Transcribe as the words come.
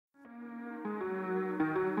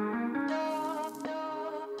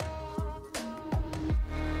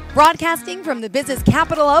Broadcasting from the business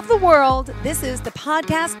capital of the world, this is the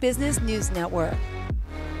Podcast Business News Network.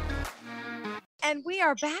 And we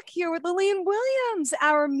are back here with Lillian Williams,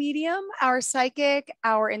 our medium, our psychic,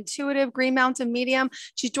 our intuitive Green Mountain medium.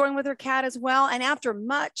 She's joined with her cat as well. And after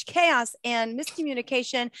much chaos and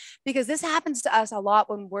miscommunication, because this happens to us a lot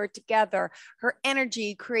when we're together, her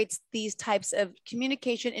energy creates these types of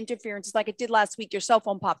communication interferences like it did last week. Your cell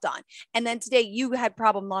phone popped on. And then today you had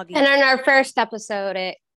problem logging. And in our first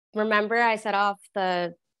episode, remember I set off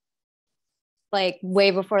the,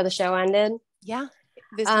 way before the show ended? Yeah.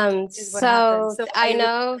 So I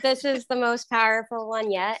know this is the most powerful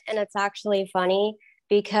one yet, and it's actually funny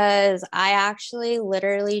because I actually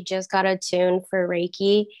literally just got attuned for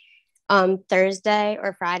Reiki Thursday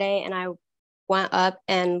or Friday, and I went up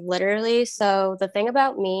and literally, so the thing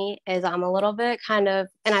about me is I'm a little bit and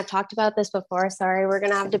I've talked about this before, sorry, we're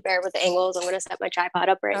gonna have to bear with the angles. I'm gonna set my tripod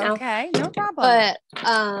up right now. Okay, no problem.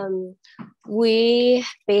 But we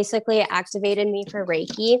basically activated me for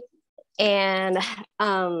Reiki. And,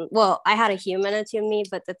 I had a human attune me,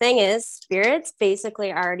 but the thing is, spirits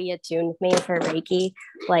basically already attuned me for Reiki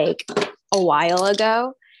a while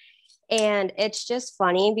ago. And it's just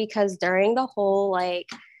funny because during the whole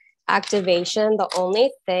activation, the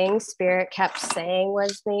only thing spirit kept saying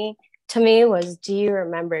to me was, do you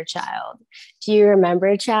remember, child? Do you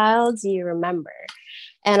remember, child? Do you remember?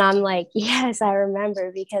 And I'm like, yes, I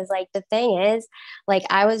remember, because the thing is,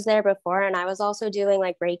 I was there before, and I was also doing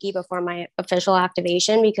Reiki before my official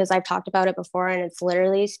activation, because I've talked about it before, and it's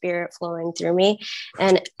literally spirit flowing through me.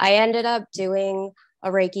 And I ended up doing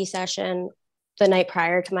a Reiki session the night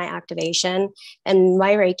prior to my activation, and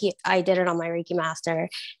I did it on my Reiki master,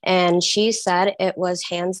 and she said it was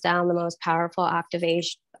hands down the most powerful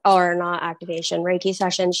Reiki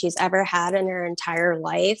session she's ever had in her entire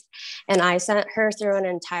life. And I sent her through an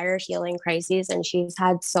entire healing crisis, and she's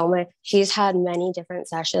had many different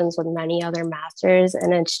sessions with many other masters,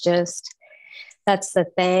 and it's just, that's the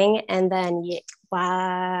thing. And then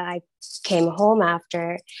I came home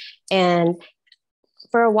after, and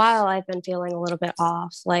for a while I've been feeling a little bit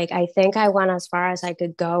off. I think I went as far as I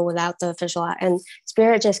could go without the official, and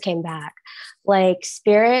spirit just came back.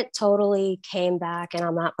 Spirit totally came back, and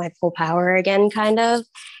I'm at my full power again, kind of.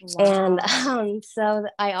 Wow. And so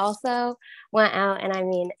I also went out, and I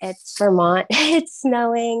mean, it's Vermont, it's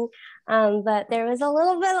snowing, but there was a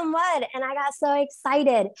little bit of mud, and I got so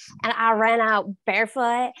excited, and I ran out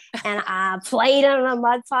barefoot, and I played in a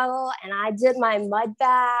mud puddle, and I did my mud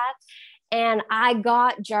bath, and I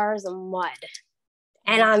got jars of mud,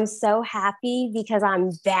 and I'm so happy because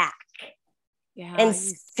I'm back. Yeah, and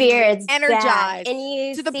spirit's energized back.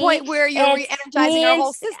 And to the point where you're re-energizing our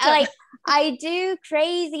whole system. I do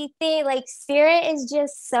crazy things. Spirit is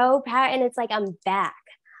just so powerful, and it's I'm back.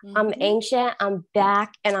 Mm-hmm. I'm ancient. I'm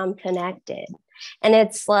back, and I'm connected. And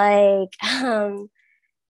it's because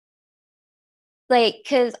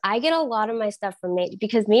I get a lot of my stuff from nature,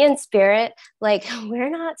 because me and spirit, we're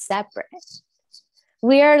not separate.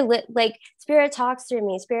 We are spirit talks through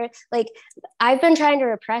me. Spirit, I've been trying to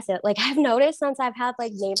repress it. I've noticed since I've had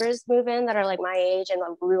neighbors move in that are my age, and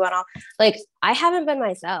we went off, I haven't been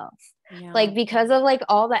myself. Yeah. Because of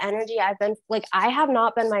all the energy I've been, I have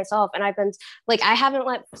not been myself, and I've been I haven't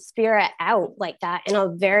let spirit out like that and I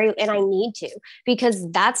need to, because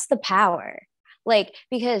that's the power.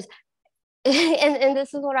 Because and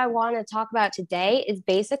this is what I want to talk about today, is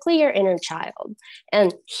basically your inner child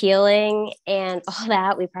and healing and all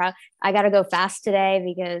that. I got to go fast today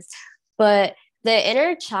but the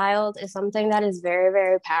inner child is something that is very,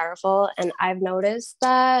 very powerful. And I've noticed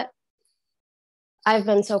that I've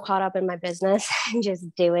been so caught up in my business and just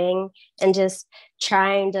doing and just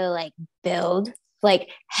trying to build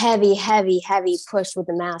heavy push with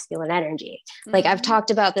the masculine energy. Mm-hmm. I've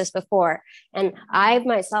talked about this before, and I've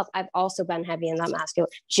also been heavy in that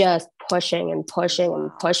masculine, just pushing and pushing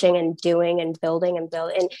and pushing and doing and building and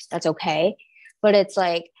building. And that's okay. But it's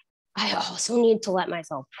I also need to let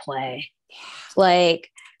myself play. There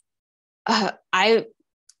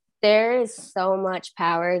is so much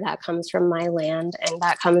power that comes from my land, and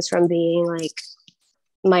that comes from being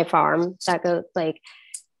my farm that goes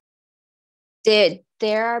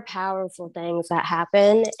there are powerful things that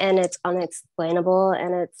happen, and it's unexplainable,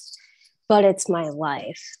 but it's my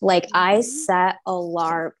life. I set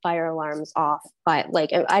fire alarms off, but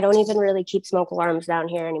I don't even really keep smoke alarms down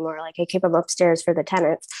here anymore. I keep them upstairs for the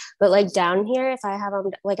tenants, but down here, if I have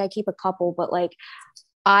them, I keep a couple, but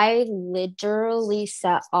I literally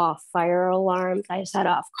set off fire alarms. I set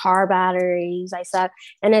off car batteries.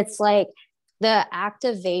 And it's the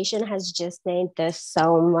activation has just made this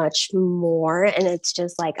so much more. And it's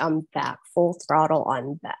just like, I'm back, full throttle,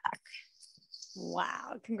 I'm back.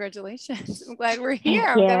 Wow. Congratulations. I'm glad we're Thank here.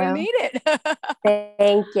 I'm glad we you. made it.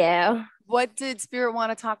 Thank you. What did Spirit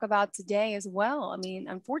want to talk about today as well? I mean,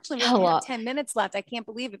 unfortunately, we Oh, only have well, 10 minutes left. I can't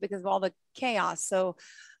believe it because of all the chaos. So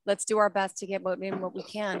let's do our best to get what we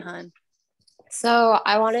can, hon. so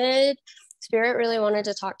Spirit really wanted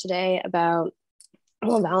to talk today about,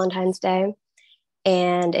 well, Valentine's Day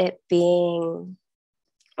and it being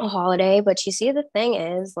a holiday. But you see, the thing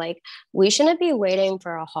is, like, we shouldn't be waiting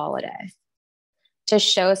for a holiday to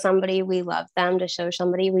show somebody we love them, to show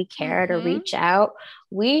somebody we care, to reach out.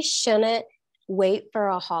 We shouldn't wait for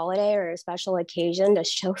a holiday or a special occasion to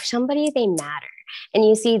show somebody they matter. And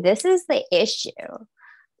you see, this is the issue.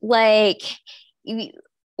 Like,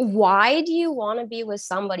 why do you want to be with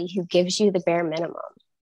somebody who gives you the bare minimum?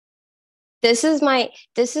 This is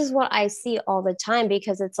what I see all the time,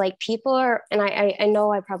 because it's like people are, and I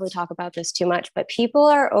know I probably talk about this too much, but people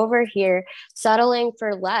are over here settling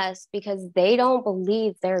for less because they don't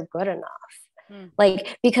believe they're good enough.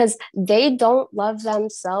 Like, because they don't love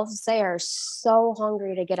themselves. They are so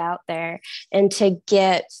hungry to get out there and to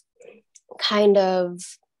get kind of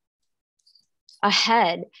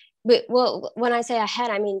ahead. But, well, when I say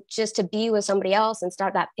ahead, I mean just to be with somebody else and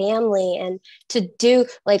start that family and to do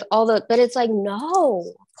like but it's like,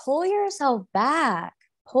 no, pull yourself back,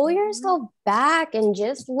 and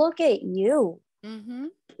just look at you.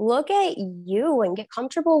 Look at you and get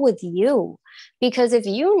comfortable with you. Because if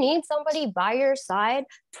you need somebody by your side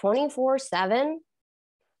 24/7,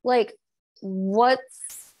 like,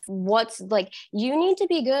 what's like, you need to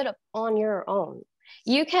be good on your own.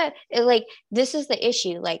 You can't, like, this is the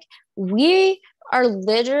issue. Like, we are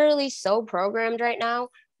literally so programmed right now.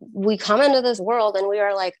 We come into this world and we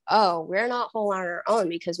are like, oh, we're not whole on our own,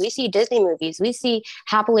 because we see Disney movies, we see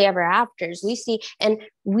happily ever afters, and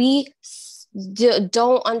we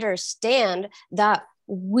don't understand that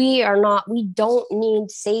we don't need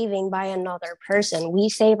saving by another person. We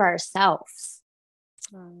save ourselves.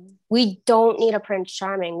 We don't need a Prince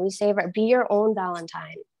Charming. Be your own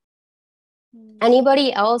Valentine.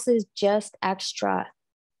 Anybody else is just extra.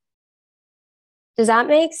 Does that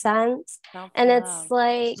make sense? And it's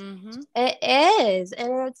like, it is.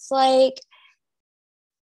 And it's like,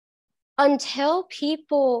 until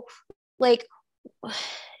people, like,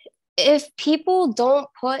 if people don't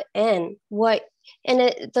put in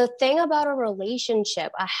the thing about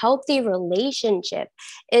a healthy relationship,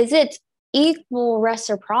 is it's equal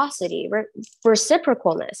reciprocity,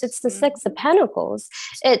 reciprocalness. It's the Six of Pentacles.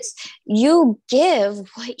 It's you give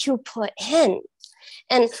what you put in.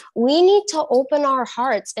 And we need to open our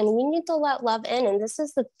hearts and we need to let love in. And this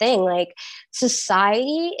is the thing, like,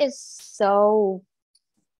 society is so,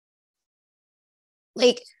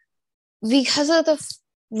 like, because of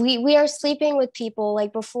we are sleeping with people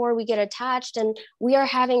like before we get attached, and we are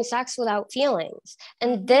having sex without feelings.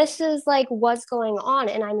 And this is like what's going on.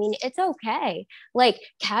 And I mean, it's okay. Like,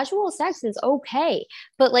 casual sex is okay.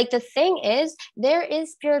 But like, the thing is, there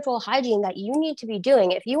is spiritual hygiene that you need to be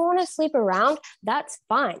doing. If you want to sleep around, that's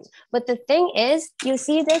fine. But the thing is, you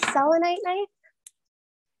see this selenite knife?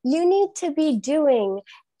 You need to be doing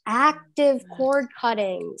active cord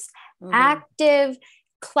cuttings, active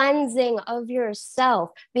cleansing of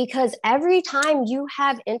yourself, because every time you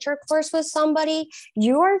have intercourse with somebody,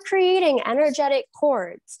 you are creating energetic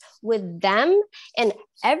cords with them and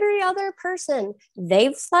every other person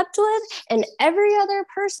they've slept with and every other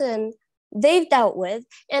person they've dealt with.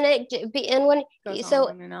 And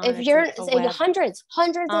if you're saying hundreds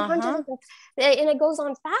and hundreds of, and it goes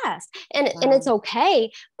on fast, and it's okay,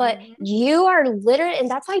 but you are literally, and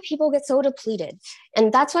that's why people get so depleted,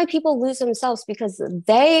 and that's why people lose themselves, because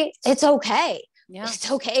it's okay. It's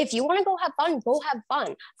okay. If you want to go have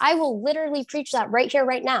fun. I will literally preach that right here,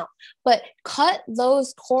 right now. But cut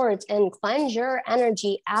those cords and cleanse your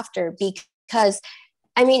energy after, because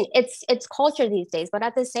I mean, it's culture these days, but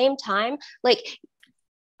at the same time, like,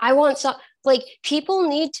 people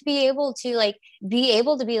need to be able to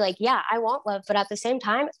be like, yeah, I want love, but at the same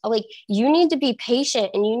time, like, you need to be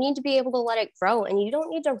patient and you need to be able to let it grow, and you don't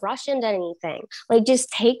need to rush into anything. Like,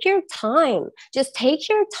 just take your time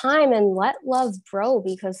and let love grow,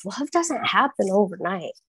 because love doesn't happen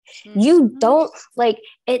overnight. You don't, like,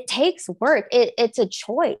 it takes work. It's a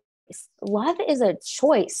choice. Love is a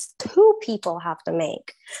choice two people have to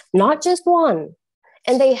make, not just one.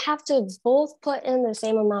 And they have to both put in the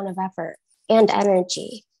same amount of effort and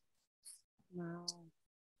energy. Wow.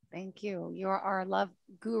 Thank you. You're our love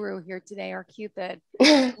guru here today, our Cupid.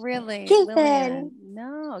 Really, Cupid. Lillian.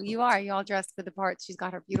 No, you are. You all dressed for the part. She's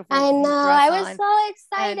got her beautiful I know. dress I was on. so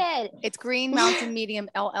excited. And it's Green Mountain Medium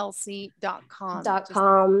LLC.com.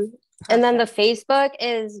 .com. And then the Facebook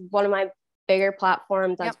is one of my bigger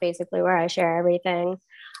platforms. That's basically where I share everything.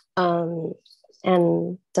 And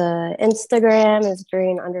the Instagram is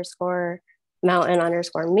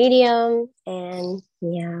green_mountain_medium. And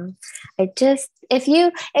yeah, if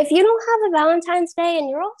you don't have a Valentine's Day and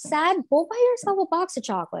you're all sad, go buy yourself a box of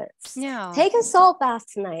chocolates. Yeah. Take a salt bath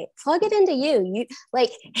tonight. Plug it into you. You like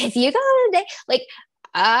if you go on a day, like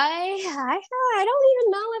I don't even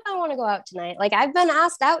know if I want to go out tonight. Like I've been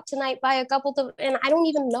asked out tonight by a couple and I don't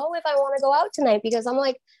even know if I want to go out tonight because I'm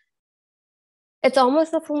like, it's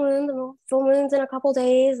almost the full moon. The full moon's in a couple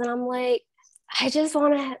days, and I'm like, I don't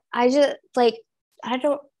know.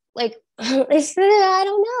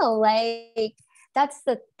 Like, that's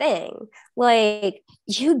the thing. Like,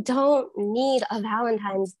 you don't need a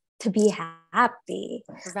Valentine's to be happy.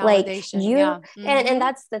 Validation, and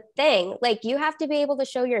that's the thing. Like, you have to be able to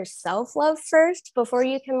show yourself love first before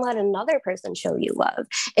you can let another person show you love.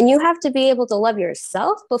 And you have to be able to love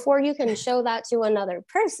yourself before you can show that to another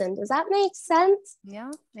person. Does that make sense?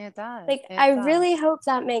 Yeah, it does. Like, I really hope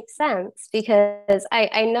that makes sense because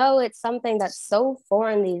I know it's something that's so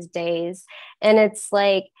foreign these days. And it's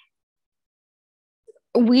like,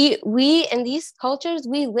 we in these cultures,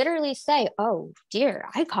 we literally say, oh dear,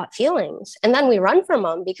 I caught feelings, and then we run from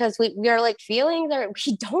them because we are like feelings or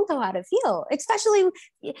we don't know how to feel, especially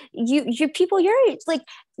you people your age. Like,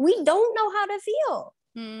 we don't know how to feel.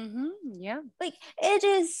 Yeah, like it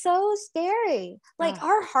is so scary. Like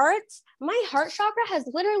our hearts, my heart chakra has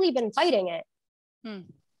literally been fighting it.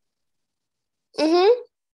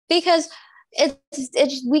 Because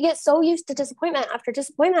it's we get so used to disappointment after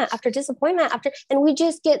disappointment after disappointment after, and we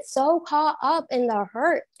just get so caught up in the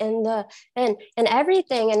hurt and and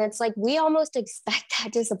everything, and it's like we almost expect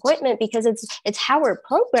that disappointment because it's how we're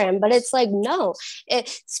programmed. But it's like, no,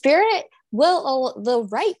 spirit will, the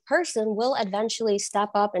right person will eventually step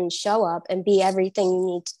up and show up and be everything you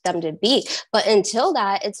need them to be. But until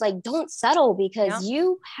that, it's like, don't settle, because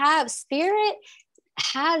you have spirit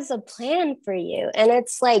has a plan for you, and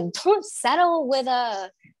it's like, don't settle with a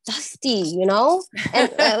dusty, and I'm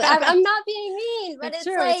not being mean, but it's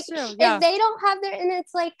true, like if they don't have their, and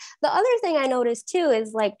it's like the other thing I noticed too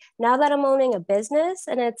is like, now that I'm owning a business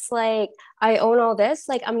and it's like I own all this,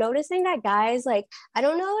 like I'm noticing that guys, like, I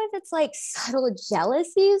don't know if it's like subtle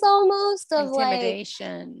jealousies almost of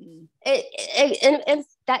intimidation, like and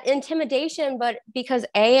that intimidation, but because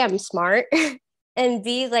A, I'm smart and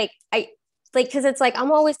B, because it's like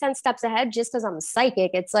I'm always 10 steps ahead just because I'm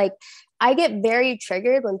psychic. It's like I get very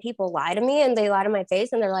triggered when people lie to me, and they lie to my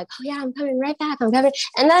face and they're like, oh yeah, I'm coming right back. I'm coming.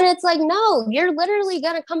 And then it's like, no, you're literally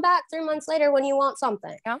going to come back 3 months later when you want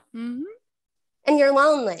something. Yeah. And you're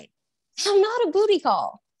lonely. I'm not a booty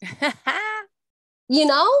call.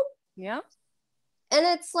 Yeah. And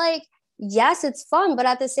it's like, yes, it's fun, but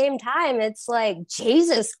at the same time, it's like,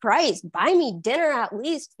 Jesus Christ, buy me dinner at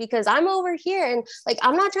least, because I'm over here and like,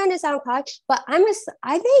 I'm not trying to sound cocky, but I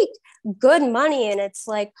make good money. And it's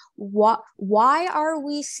like, why are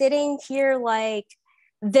we sitting here like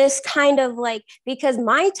this kind of like, because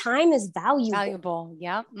my time is valuable.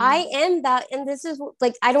 Yeah. I am that. And this is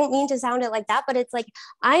like, I don't mean to sound it like that, but it's like,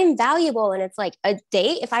 I'm valuable. And it's like a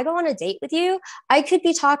date. If I go on a date with you, I could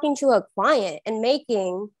be talking to a client and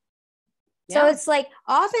making. So it's like,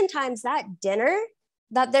 oftentimes that dinner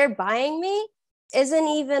that they're buying me isn't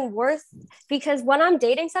even worth, because when I'm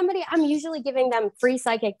dating somebody, I'm usually giving them free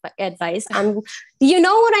psychic advice. You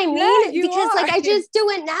know what I mean? Yeah, because like, I just do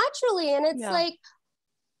it naturally. And it's like,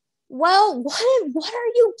 well, what are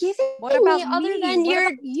you giving me other than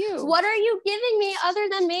what are you giving me other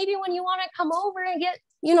than maybe when you want to come over and get,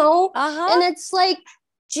 and it's like,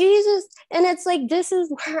 Jesus. And it's like, this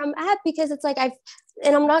is where I'm at, because it's like,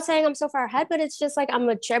 and I'm not saying I'm so far ahead, but it's just like, I'm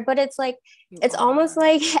mature, but it's like, almost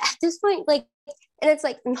like at this point, like, and it's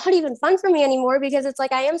like not even fun for me anymore, because it's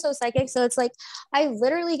like, I am so psychic. So it's like, I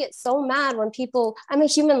literally get so mad when I'm a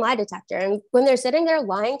human lie detector. And when they're sitting there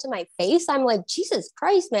lying to my face, I'm like, Jesus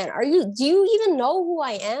Christ, man, do you even know who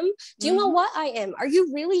I am? Do you know what I am? Are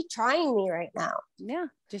you really trying me right now? Yeah.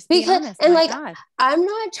 Just be honest. And like, God. I'm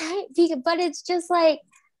not trying, but it's just like,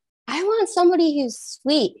 I want somebody who's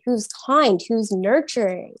sweet, who's kind, who's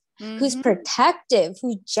nurturing, who's protective,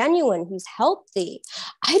 who's genuine, who's healthy.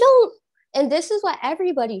 And this is what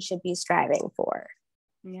everybody should be striving for.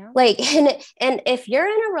 Yeah. Like, and if you're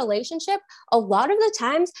in a relationship, a lot of the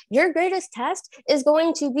times your greatest test is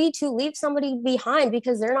going to be to leave somebody behind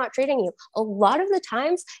because they're not treating you. A lot of the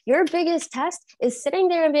times your biggest test is sitting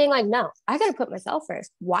there and being like, no, I got to put myself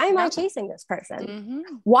first. Why am I chasing this person? Mm-hmm.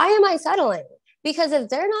 Why am I settling? Because if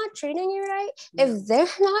they're not treating you right, if they're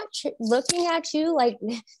not looking at you like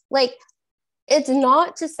it's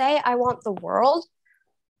not to say I want the world,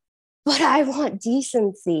 but I want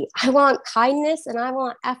decency. I want kindness and I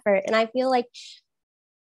want effort. And I feel like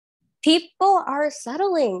people are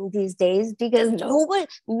settling these days because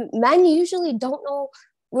men usually don't know.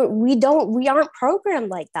 We aren't programmed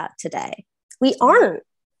like that today. We aren't.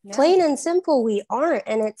 Yeah. Plain and simple, we aren't.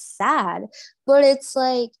 And it's sad, but it's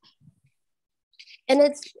like, and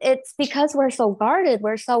it's because we're so guarded,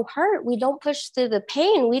 we're so hurt, we don't push through the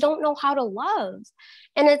pain, we don't know how to love.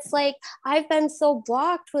 And it's like, I've been so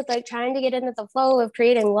blocked with like trying to get into the flow of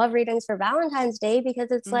creating love readings for Valentine's Day because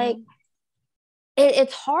it's like,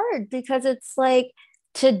 it's hard because it's like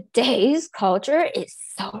today's culture is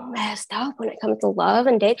so messed up when it comes to love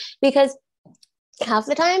and date, because half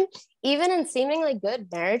the time, even in seemingly good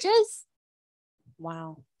marriages,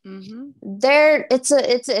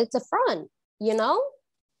 it's a front, you know?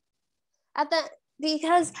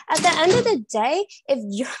 Because at the end of the day, if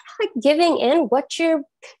you're not giving in what you're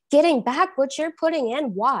getting back, what you're putting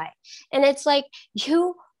in, why? And it's like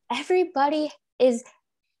everybody is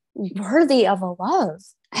worthy of a love.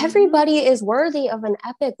 Everybody is worthy of an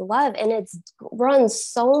epic love, and it's runs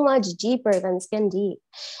so much deeper than skin deep.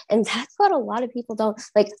 And that's what a lot of people don't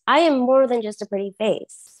like. I am more than just a pretty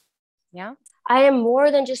face. Yeah. I am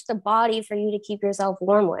more than just a body for you to keep yourself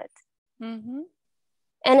warm with. And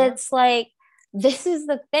it's like, this is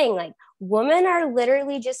the thing, like women are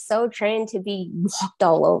literally just so trained to be walked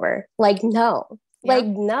all over. Like, no,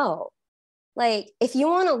 no. Like, if you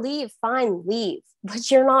want to leave, fine, leave, but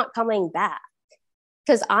you're not coming back.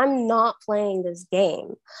 Because I'm not playing this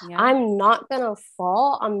game. Yeah. I'm not going to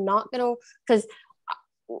fall. I'm not going to, because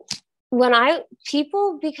because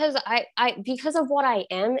of what I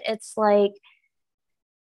am, it's like,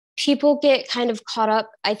 people get kind of caught up,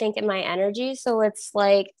 I think, in my energy. So it's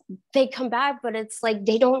like, they come back, but it's like,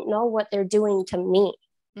 they don't know what they're doing to me.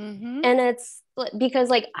 And it's because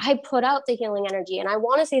like I put out the healing energy and I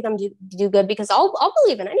want to see them do good, because I'll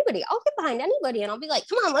believe in anybody. I'll get behind anybody and I'll be like,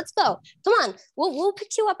 come on, let's go. Come on. We'll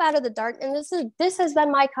pick you up out of the dark. And this has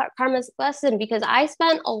been my karmic lesson, because I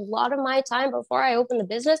spent a lot of my time before I opened the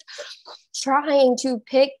business trying to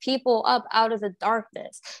pick people up out of the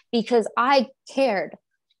darkness, because I cared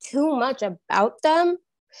too much about them.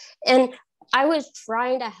 And I was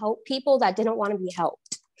trying to help people that didn't want to be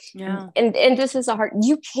helped. Yeah. And this is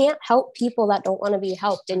you can't help people that don't want to be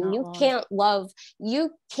helped, and you can't love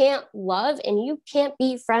and you can't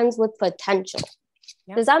be friends with potential.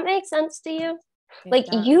 Yeah. Does that make sense to you? Like,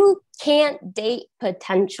 you can't date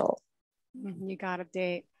potential. You gotta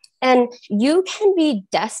date. And you can be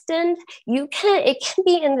destined. It can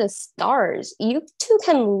be in the stars. You two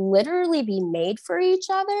can literally be made for each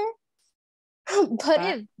other. But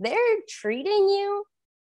if they're treating you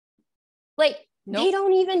like, they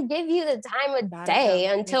don't even give you the time of day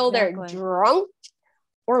until they're drunk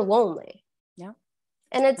or lonely. Yeah.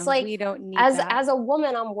 And it's like, we don't need as a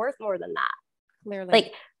woman, I'm worth more than that. Clearly.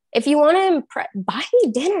 Like, if you want to impress, buy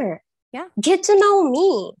me dinner. Yeah. Get to know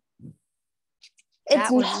me.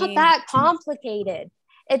 It's not that complicated.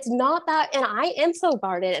 It's not that, and I am so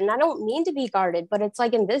guarded, and I don't mean to be guarded, but it's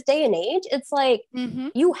like, in this day and age, it's like,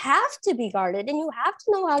 you have to be guarded, and you have to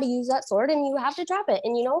know how to use that sword, and you have to drop it.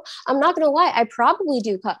 And, you know, I'm not going to lie, I probably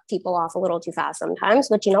do cut people off a little too fast sometimes,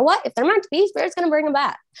 but you know what? If they're meant to be, Spirit's going to bring them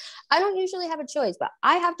back. I don't usually have a choice, but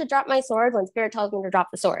I have to drop my sword when Spirit tells me to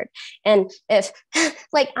drop the sword. And if,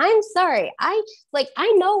 like, I'm sorry, I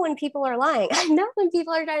know when people are lying. I know when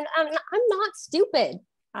people are trying, I'm not stupid.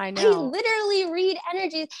 I know. I literally read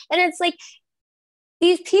energies, and it's like,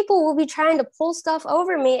 these people will be trying to pull stuff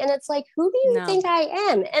over me, and it's like, who do you think I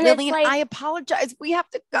am? And Lillian, it's like, I apologize. We have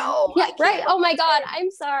to go. Yeah, right. Oh my God, I'm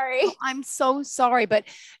sorry. Oh, I'm so sorry, but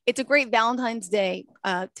it's a great Valentine's Day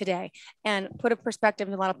today, and put a perspective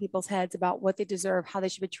in a lot of people's heads about what they deserve, how they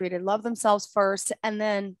should be treated. Love themselves first, and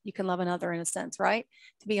then you can love another, in a sense, right?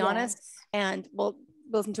 To be honest, and we'll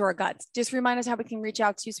listen to our guts. Just remind us how we can reach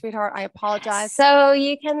out to you, sweetheart. I apologize. So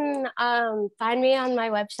you can find me on my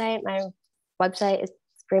website. My website is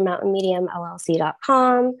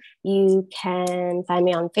greenmountainmediumllc.com. You can find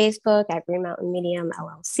me on Facebook at Green Mountain Medium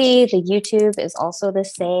LLC. The YouTube is also the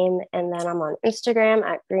same. And then I'm on Instagram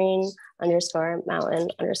at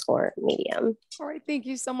green_mountain_medium. All right. Thank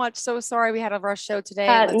you so much. So sorry we had a rush show today.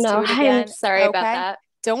 No, I'm sorry about that.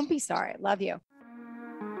 Don't be sorry. Love you.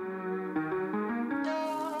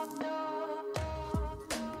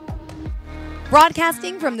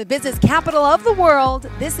 Broadcasting from the business capital of the world,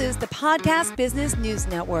 this is the Podcast Business News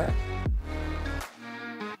Network.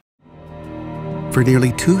 For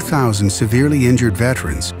nearly 2,000 severely injured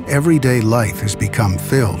veterans, everyday life has become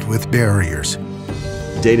filled with barriers.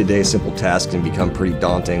 Day-to-day simple tasks can become pretty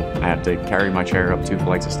daunting. I have to carry my chair up 2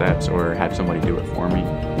 flights of steps or have somebody do it for me.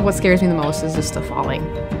 What scares me the most is just the falling.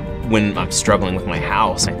 When I'm struggling with my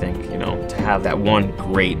house, I think, to have that one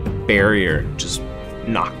great barrier just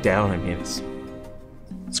knocked down,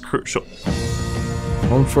 it's crucial.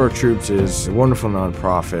 Home for Our Troops is a wonderful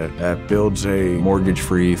nonprofit that builds a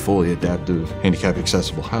mortgage-free, fully adaptive,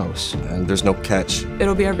 handicap-accessible house. And there's no catch.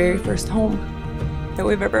 It'll be our very first home that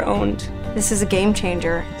we've ever owned. This is a game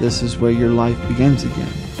changer. This is where your life begins again.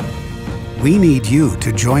 We need you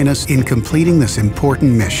to join us in completing this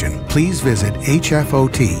important mission. Please visit hfotusa.org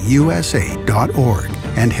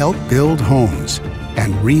and help build homes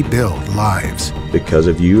and rebuild lives. Because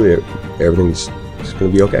of you, everything's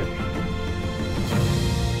going to be okay.